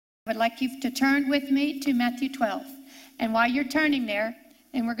would like you to turn with me to Matthew 12. And while you're turning there,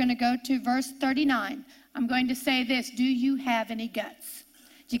 and we're going to go to verse 39, I'm going to say this. Do you have any guts?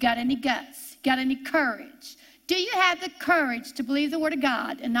 You got any guts? Got any courage? Do you have the courage to believe the Word of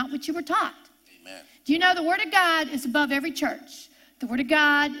God and not what you were taught? Amen. Do you know the Word of God is above every church? The Word of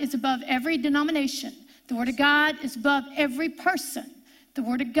God is above every denomination. The Word of God is above every person. The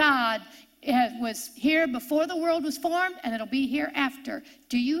Word of God was here before the world was formed, and it'll be here after.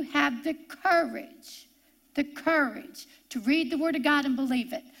 Do you have the courage to read the Word of God and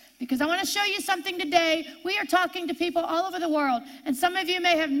believe it? Because I want to show you something today. We are talking to people all over the world, and some of you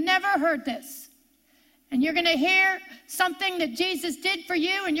may have never heard this. And you're going to hear something that Jesus did for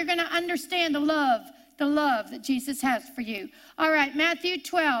you, and you're going to understand the love that Jesus has for you. All right, Matthew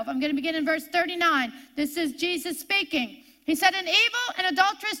 12. I'm going to begin in verse 39. This is Jesus speaking. He said, an evil and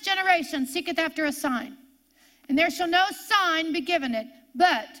adulterous generation seeketh after a sign, and there shall no sign be given it,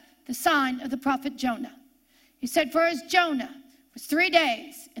 but the sign of the prophet Jonah. He said, for as Jonah was 3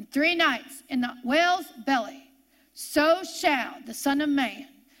 days and 3 nights in the whale's belly, so shall the Son of Man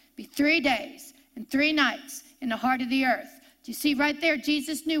be 3 days and 3 nights in the heart of the earth. Do you see right there?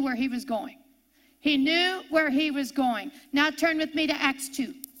 Jesus knew where he was going. He knew where he was going. Now turn with me to Acts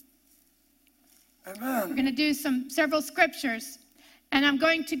 2. Amen. We're going to do several scriptures. And I'm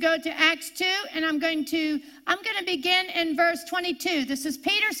going to go to Acts 2, and I'm going to begin in verse 22. This is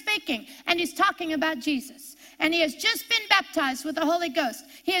Peter speaking, and he's talking about Jesus. And he has just been baptized with the Holy Ghost.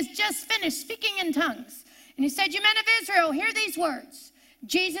 He has just finished speaking in tongues. And he said, you men of Israel, hear these words.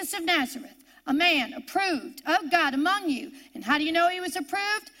 Jesus of Nazareth, a man approved of God among you. And how do you know he was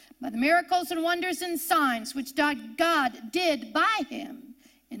approved? By the miracles and wonders and signs which God did by him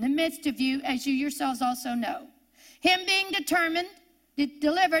in the midst of you, as you yourselves also know. Him being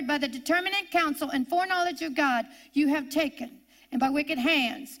delivered by the determinate counsel and foreknowledge of God, you have taken, and by wicked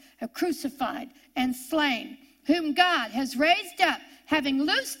hands have crucified and slain, whom God has raised up, having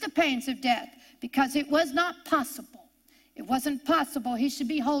loosed the pains of death, because it was not possible. It wasn't possible he should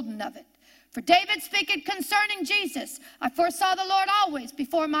be holden of it. For David speaketh concerning Jesus, I foresaw the Lord always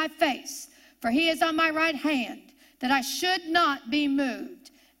before my face, for he is on my right hand, that I should not be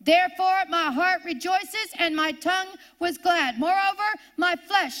moved. Therefore my heart rejoices, and my tongue was glad. Moreover, my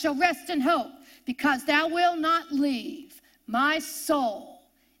flesh shall rest in hope, because thou wilt not leave my soul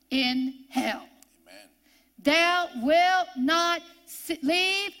in hell. Amen. Thou wilt not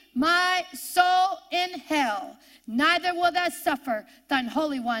leave my soul in hell, neither will thou suffer thine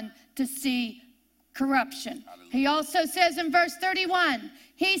Holy One to see corruption. Hallelujah. He also says in verse 31,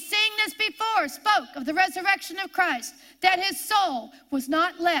 he seeing this before spoke of the resurrection of Christ, that his soul was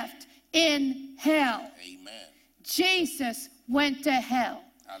not left in hell. Amen. Jesus went to hell.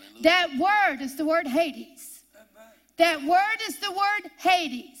 Hallelujah. That word is the word Hades. Amen. That word is the word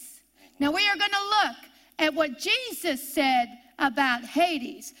Hades. Now we are going to look at what Jesus said about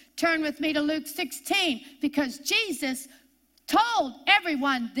Hades. Turn with me to Luke 16, because Jesus told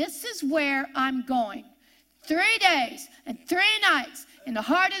everyone, this is where I'm going. 3 days and 3 nights in the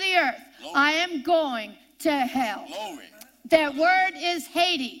heart of the earth. Glory. I am going to hell. Glory. That word is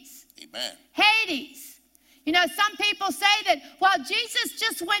Hades. Amen. Hades. You know, some people say that while Jesus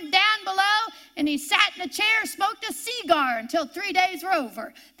just went down below and he sat in a chair, smoked a cigar until 3 days were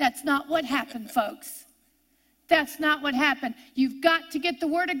over. That's not what happened, folks. That's not what happened. You've got to get the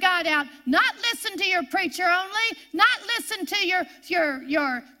Word of God out. Not listen to your preacher only. Not listen to your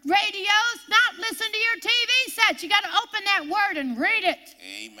radios. Not listen to your TV sets. You got to open that Word and read it.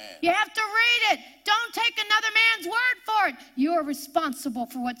 Amen. You have to read it. Don't take another man's word for it. You are responsible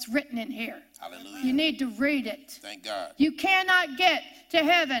for what's written in here. Hallelujah. You need to read it. Thank God. You cannot get to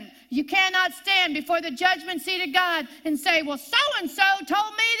heaven. You cannot stand before the judgment seat of God and say, well, so-and-so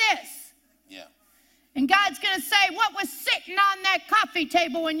told me this. Yeah. And God's going to say, what was sitting on that coffee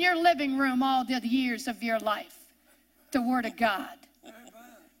table in your living room all the years of your life? The Word of God.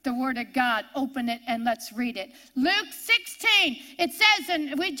 The Word of God. Open it and let's read it. Luke 16, it says,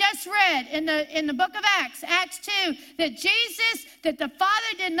 and we just read in the book of Acts, Acts 2, that the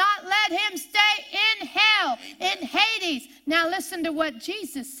Father did not let him stay in hell, Amen. in Hades. Now listen to what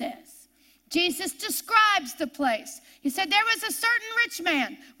Jesus says. Jesus describes the place. He said, there was a certain rich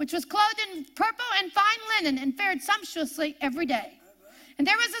man, which was clothed in purple and fine linen, and fared sumptuously every day. And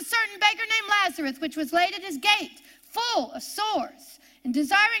there was a certain beggar named Lazarus, which was laid at his gate, full of sores, and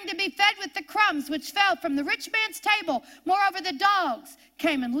desiring to be fed with the crumbs which fell from the rich man's table. Moreover, the dogs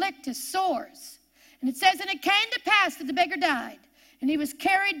came and licked his sores. And it says, and it came to pass that the beggar died, and he was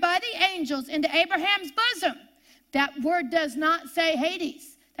carried by the angels into Abraham's bosom. That word does not say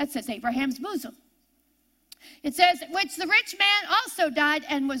Hades. That says Abraham's bosom. It says, which the rich man also died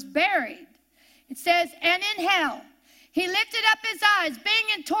and was buried. It says, and in hell he lifted up his eyes, being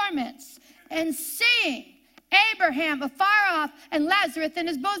in torments, and seeing Abraham afar off and Lazarus in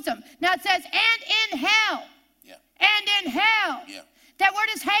his bosom. Now it says, and in hell. Yeah. And in hell. Yeah. That word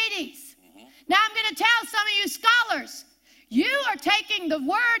is Hades. Mm-hmm. Now I'm going to tell some of you scholars, you are taking the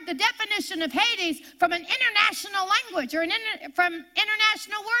word, the definition of Hades from an international language or from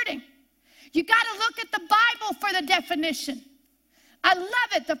international wording. You got to look at the Bible for the definition. I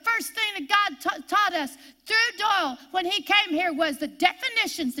love it. The first thing that God taught us through Doyle when he came here was the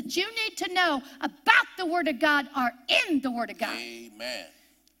definitions that you need to know about the Word of God are in the Word of God. Amen.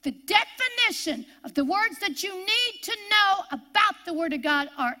 The definition of the words that you need to know about the Word of God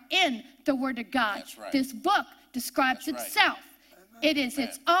are in the Word of God. That's right. This book describes itself. It is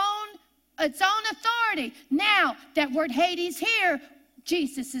its own authority. Now, that word Hades here,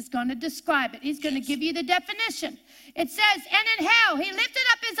 Jesus is going to describe it. He's going to give you the definition. It says, and in hell he lifted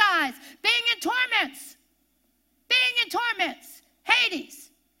up his eyes, being in torments. Being in torments. Hades.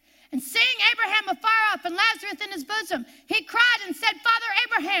 And seeing Abraham afar off and Lazarus in his bosom, he cried and said, Father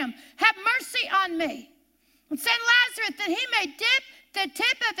Abraham, have mercy on me. And send Lazarus that he may dip the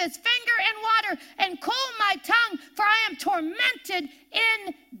tip of his finger in water and cool my tongue, for I am tormented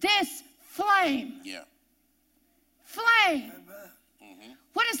in this flame. Yeah. Flame. Mm-hmm.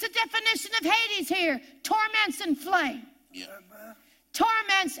 What is the definition of Hades here? Torments and flame. Yeah.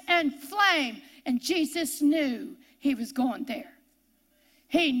 Torments and flame. And Jesus knew he was going there.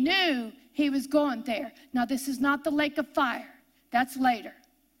 He knew he was going there. Now, this is not the lake of fire. That's later.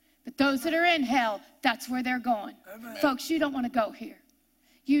 But those that are in hell, that's where they're going. Amen. Folks, you don't want to go here.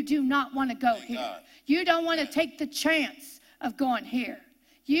 You do not want to go Thank here. God. You don't want to take the chance of going here.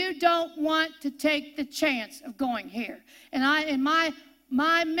 You don't want to take the chance of going here. And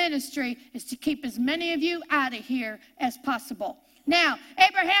my ministry is to keep as many of you out of here as possible. Now,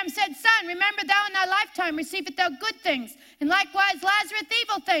 Abraham said, Son, remember thou in thy lifetime receivest thou good things, and likewise Lazarus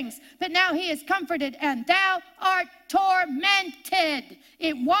evil things. But now he is comforted, and thou art tormented.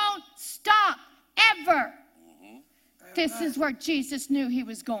 It won't stop ever. Mm-hmm. This is where Jesus knew he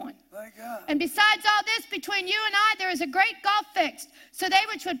was going. Thank God. And besides all this, between you and I, there is a great gulf fixed. So they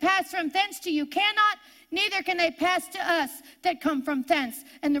which would pass from thence to you cannot, neither can they pass to us that come from thence.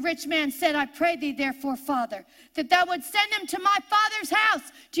 And the rich man said, I pray thee therefore, Father, that thou would send him to my father's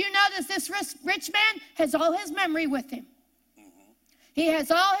house. Do you notice this rich man has all his memory with him? Mm-hmm. He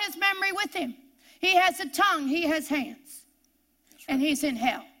has all his memory with him. He has a tongue, he has hands. Right. And he's in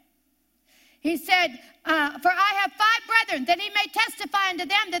hell. He said, for I have 5 brethren, that he may testify unto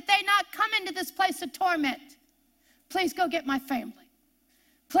them that they not come into this place of torment. Please go get my family.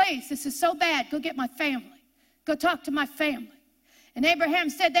 Please, this is so bad. Go get my family. Go talk to my family. And Abraham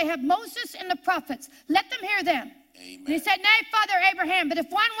said, they have Moses and the prophets. Let them hear them. Amen. And he said, nay, Father Abraham, but if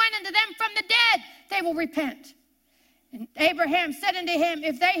one went unto them from the dead, they will repent. And Abraham said unto him,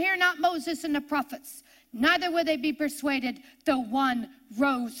 if they hear not Moses and the prophets, neither will they be persuaded, though one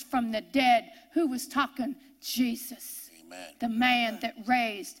rose from the dead. Who was talking? Jesus. Amen. The man that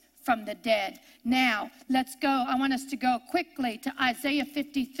raised from the dead. Now, let's go. I want us to go quickly to Isaiah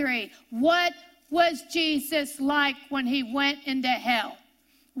 53. What was Jesus like when he went into hell?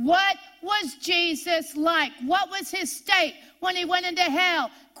 What was Jesus like? What was his state when he went into hell?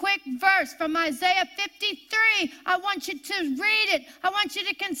 Quick verse from Isaiah 53. I want you to read it. I want you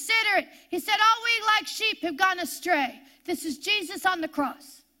to consider it. He said, all we like sheep have gone astray. This is Jesus on the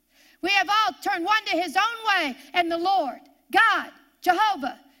cross. We have all turned one to his own way, and the Lord, God,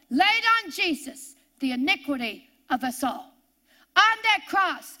 Jehovah, laid on Jesus the iniquity of us all. On that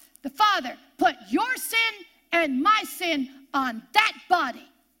cross, the Father put your sin and my sin on that body,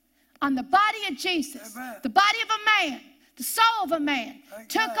 on the body of Jesus. Amen. The body of a man, the soul of a man,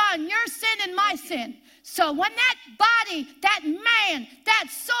 took on your sin and my sin. So when that body, that man, that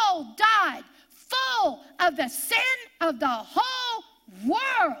soul died, full of the sin of the whole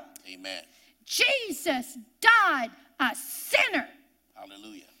world, Amen. Jesus died a sinner.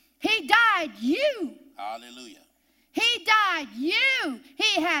 Hallelujah. He died you. Hallelujah. He died you.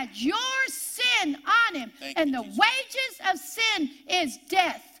 He had your sin on him. And the Jesus. wages of sin is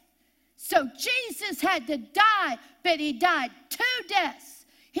death. So Jesus had to die, but he died 2 deaths.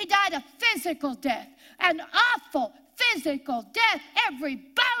 He died a physical death, an awful physical death, every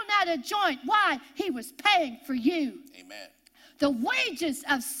bone out of joint. Why? He was paying for you. Amen. The wages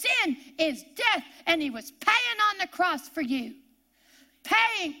of sin is death, and he was paying on the cross for you.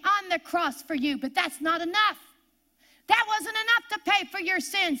 Paying on the cross for you, but that's not enough. That wasn't enough to pay for your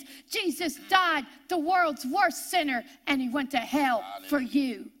sins. Jesus died, the world's worst sinner, and he went to hell for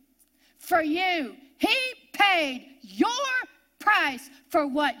you. For you. He paid your price for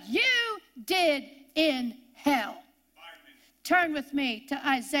what you did in hell. Turn with me to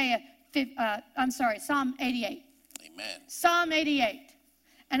Psalm 88. Amen. Psalm 88.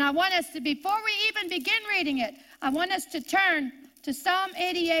 And I want us to, before we even begin reading it, I want us to turn to Psalm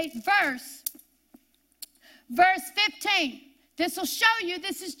 88, verse 15. This will show you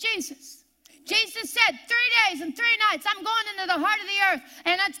this is Jesus. Amen. Jesus said, 3 days and 3 nights, I'm going into the heart of the earth,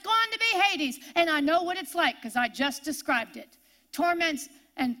 and it's going to be Hades. And I know what it's like because I just described it. Torments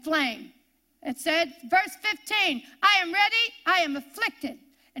and flame. It said, verse 15, I am ready, I am afflicted,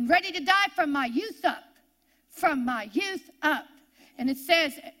 and ready to die from my youth up. From my youth up. And it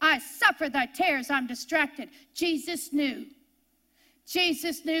says, I suffer thy tears, I'm distracted. Jesus knew.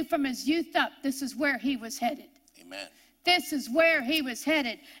 Jesus knew from his youth up, this is where he was headed. Amen. This is where he was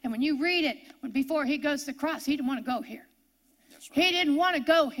headed. And when you read it, before he goes to the cross, he didn't want to go here. That's right. He didn't want to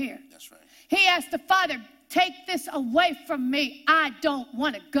go here. That's right. He asked the Father, take this away from me. I don't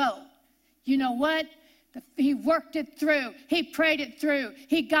want to go. You know what? He worked it through. He prayed it through.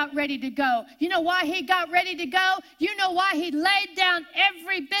 He got ready to go. You know why he got ready to go? You know why he laid down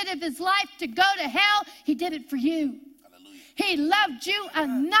every bit of his life to go to hell? He did it for you. Hallelujah. He loved you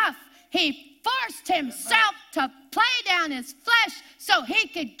enough. He forced himself to play down his flesh so he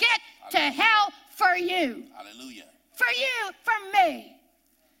could get to hell for you. Hallelujah. For you, for me.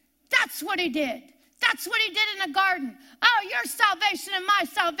 That's what he did. That's what he did in the garden. Oh, your salvation and my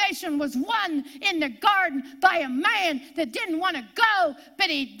salvation was won in the garden by a man that didn't want to go, but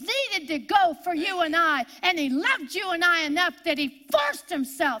he needed to go for you and I. And he loved you and I enough that he forced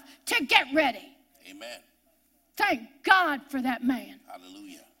himself to get ready. Amen. Thank God for that man.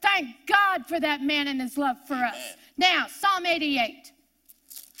 Hallelujah. Thank God for that man and his love for us. Now, Psalm 88.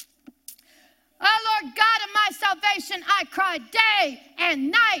 Oh, Lord God of my salvation, I cry day and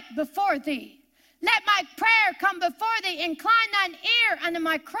night before thee. Let my prayer come before thee. Incline thine ear unto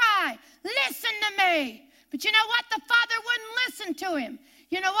my cry. Listen to me. But you know what? The Father wouldn't listen to him.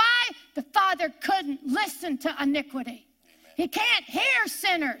 You know why? The Father couldn't listen to iniquity. Amen. He can't hear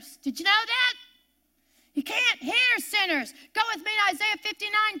sinners. Did you know that? He can't hear sinners. Go with me to Isaiah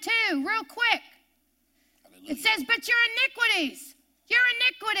 59:2, real quick. Hallelujah. It says, but your iniquity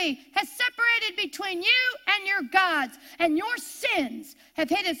has separated between you and your gods, and your sins have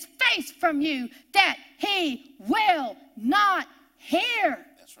hid his face from you, that he will not hear.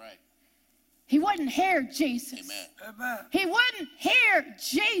 That's right. He wouldn't hear Jesus. Amen. He wouldn't hear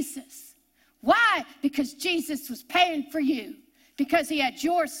Jesus. Why? Because Jesus was paying for you. Because he had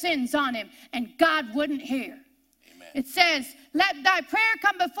your sins on him, and God wouldn't hear. Amen. It says, let thy prayer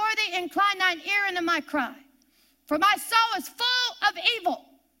come before thee, incline thine ear unto my cry. For my soul is full of evil.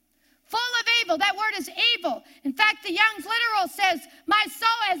 Full of evil. That word is evil. In fact, the Young's Literal says, my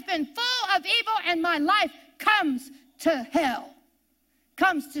soul has been full of evil, and my life comes to hell.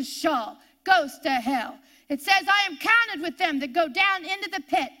 Comes to Sheol. Goes to hell. It says, I am counted with them that go down into the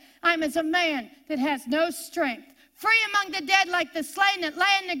pit. I am as a man that has no strength. Free among the dead like the slain that lay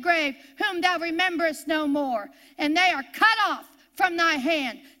in the grave, whom thou rememberest no more. And they are cut off from thy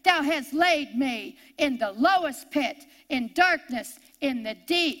hand. Thou hast laid me in the lowest pit, in darkness, in the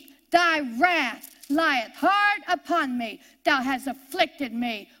deep. Thy wrath lieth hard upon me. Thou hast afflicted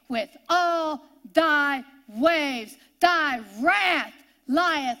me with all thy waves. Thy wrath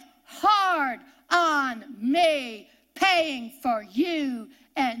lieth hard on me, paying for you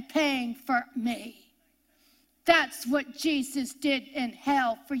and paying for me. That's what Jesus did in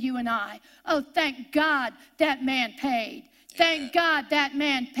hell for you and I. Oh, thank God that man paid. Thank God that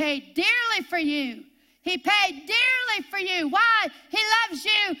man paid dearly for you. He paid dearly for you. Why? He loves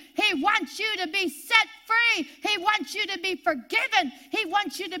you. He wants you to be set free. He wants you to be forgiven. He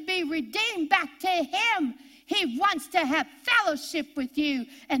wants you to be redeemed back to him. He wants to have fellowship with you.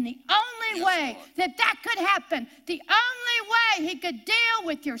 And the only way that could happen, the only way he could deal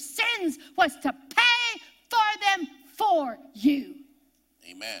with your sins was to pay for them for you.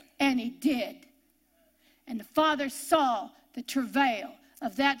 Amen. And he did. And the Father saw the travail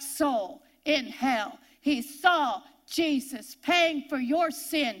of that soul in hell. He saw Jesus paying for your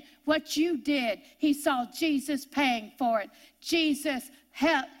sin, what you did. He saw Jesus paying for it. Jesus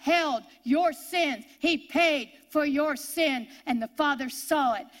held your sins. He paid for your sin, and the Father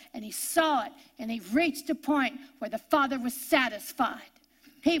saw it, and he saw it, and he reached a point where the Father was satisfied.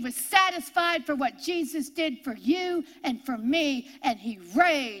 He was satisfied for what Jesus did for you and for me, and he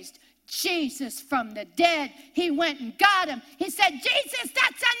raised Jesus from the dead. He went and got him. He said, Jesus,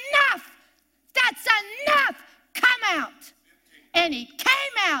 that's enough. That's enough. Come out. And he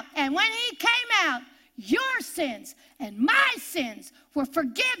came out, and when he came out, your sins and my sins were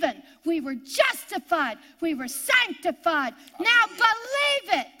forgiven. We were justified. We were sanctified. Now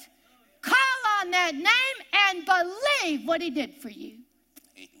believe it. Call on that name and believe what he did for you.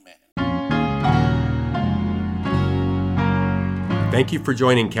 Amen. Thank you for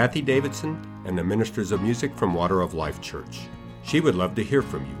joining Kathie Davidson and the Ministers of Music from Water of Life Church. She would love to hear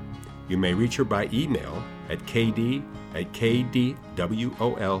from you. You may reach her by email at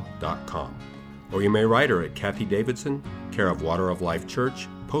kd@kdwol.com. Or you may write her at Kathie Davidson, care of Water of Life Church,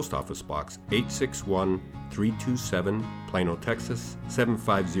 Post Office Box 861327, Plano, Texas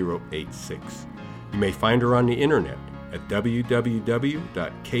 75086. You may find her on the internet at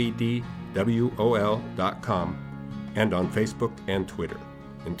www.kdwol.com and on Facebook and Twitter.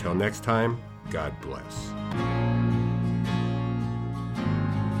 Until next time, God bless.